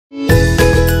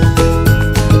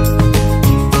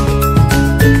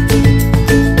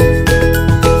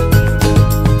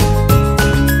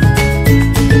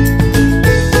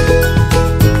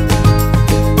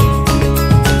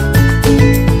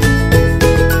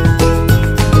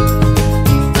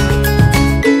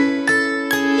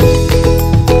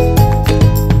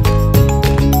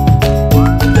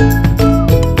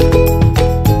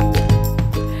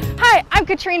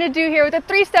with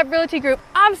the 3-Step Realty Group.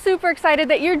 I'm super excited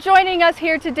that you're joining us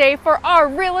here today for our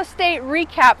real estate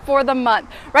recap for the month.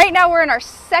 Right now we're in our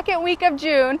second week of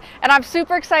June, and I'm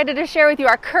super excited to share with you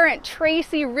our current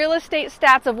Tracy real estate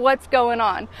stats of what's going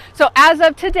on. So as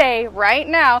of today, right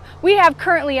now, we have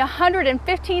currently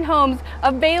 115 homes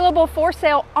available for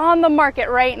sale on the market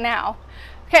right now.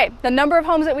 Okay, the number of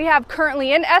homes that we have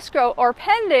currently in escrow or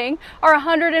pending are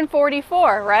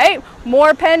 144, right?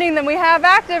 More pending than we have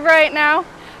active right now.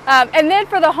 And then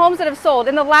for the homes that have sold,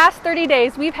 in the last 30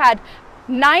 days, we've had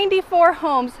 94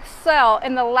 homes sell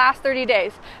in the last 30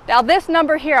 days. Now this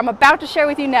number here I'm about to share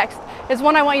with you next is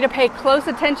one I want you to pay close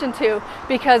attention to,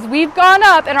 because we've gone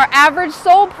up in our average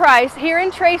sold price here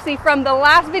in Tracy from the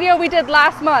last video we did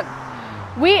last month.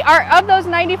 We are, of those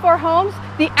 94 homes,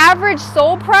 the average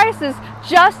sold price is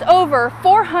just over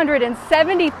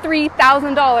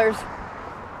 $473,000.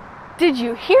 Did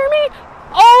you hear me?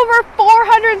 Over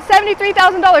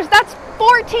 $473,000. That's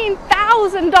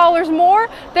 $14,000 more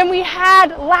than we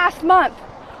had last month.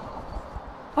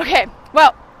 Okay,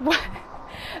 well,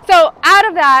 so out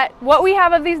of that, what we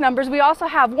have of these numbers, we also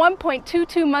have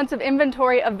 1.22 months of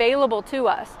inventory available to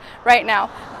us right now,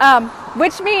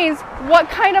 which means what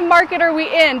kind of market are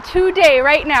we in today,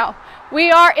 right now? We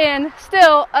are in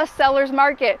still a seller's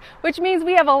market, which means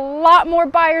we have a lot more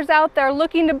buyers out there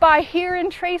looking to buy here in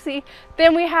Tracy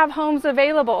than we have homes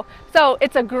available. So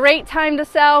it's a great time to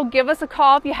sell. Give us a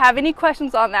call if you have any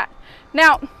questions on that.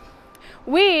 Now,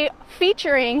 we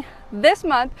featuring this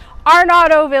month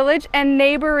Arnotto Village and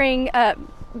neighboring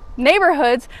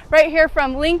neighborhoods right here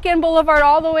from Lincoln Boulevard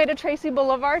all the way to Tracy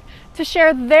Boulevard to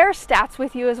share their stats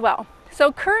with you as well.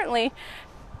 So currently,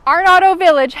 Arnotto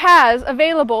Village has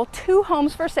available 2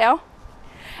 homes for sale,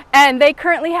 and they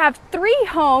currently have 3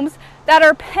 homes that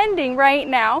are pending right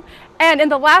now. And in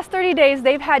the last 30 days,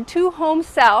 they've had 2 homes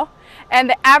sell, and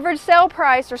the average sale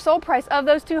price or sold price of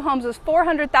those 2 homes is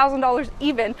 $400,000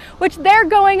 even, which they're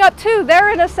going up too. They're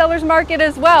in a seller's market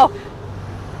as well.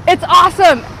 It's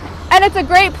awesome, and it's a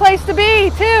great place to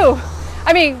be too.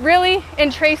 I mean, really,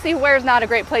 in Tracy, where's not a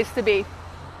great place to be?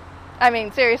 I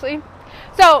mean, seriously.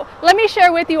 So let me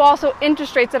share with you also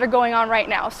interest rates that are going on right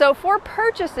now. So for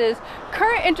purchases,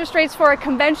 current interest rates for a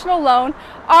conventional loan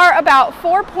are about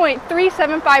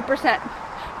 4.375%.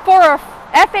 For a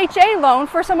FHA loan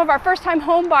for some of our first-time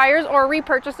home buyers or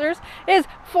repurchasers is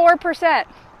 4%.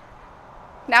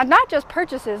 Now, not just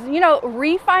purchases, you know,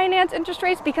 refinance interest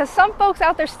rates, because some folks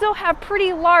out there still have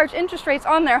pretty large interest rates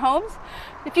on their homes.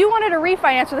 If you wanted to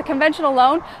refinance with a conventional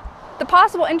loan, the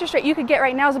possible interest rate you could get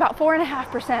right now is about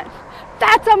 4.5%.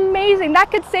 That's amazing.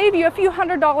 That could save you a few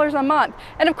 $100s a month.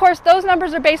 And of course, those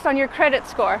numbers are based on your credit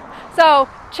score. So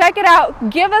check it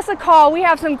out. Give us a call. We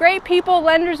have some great people,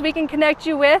 lenders we can connect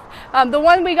you with. The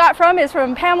one we got from is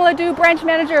from Pamela Dew, branch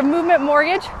manager of Movement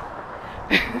Mortgage.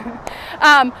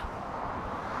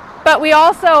 But we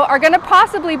also are going to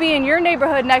possibly be in your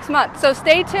neighborhood next month. So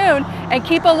stay tuned and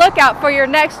keep a lookout for your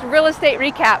next real estate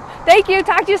recap. Thank you.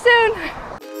 Talk to you soon.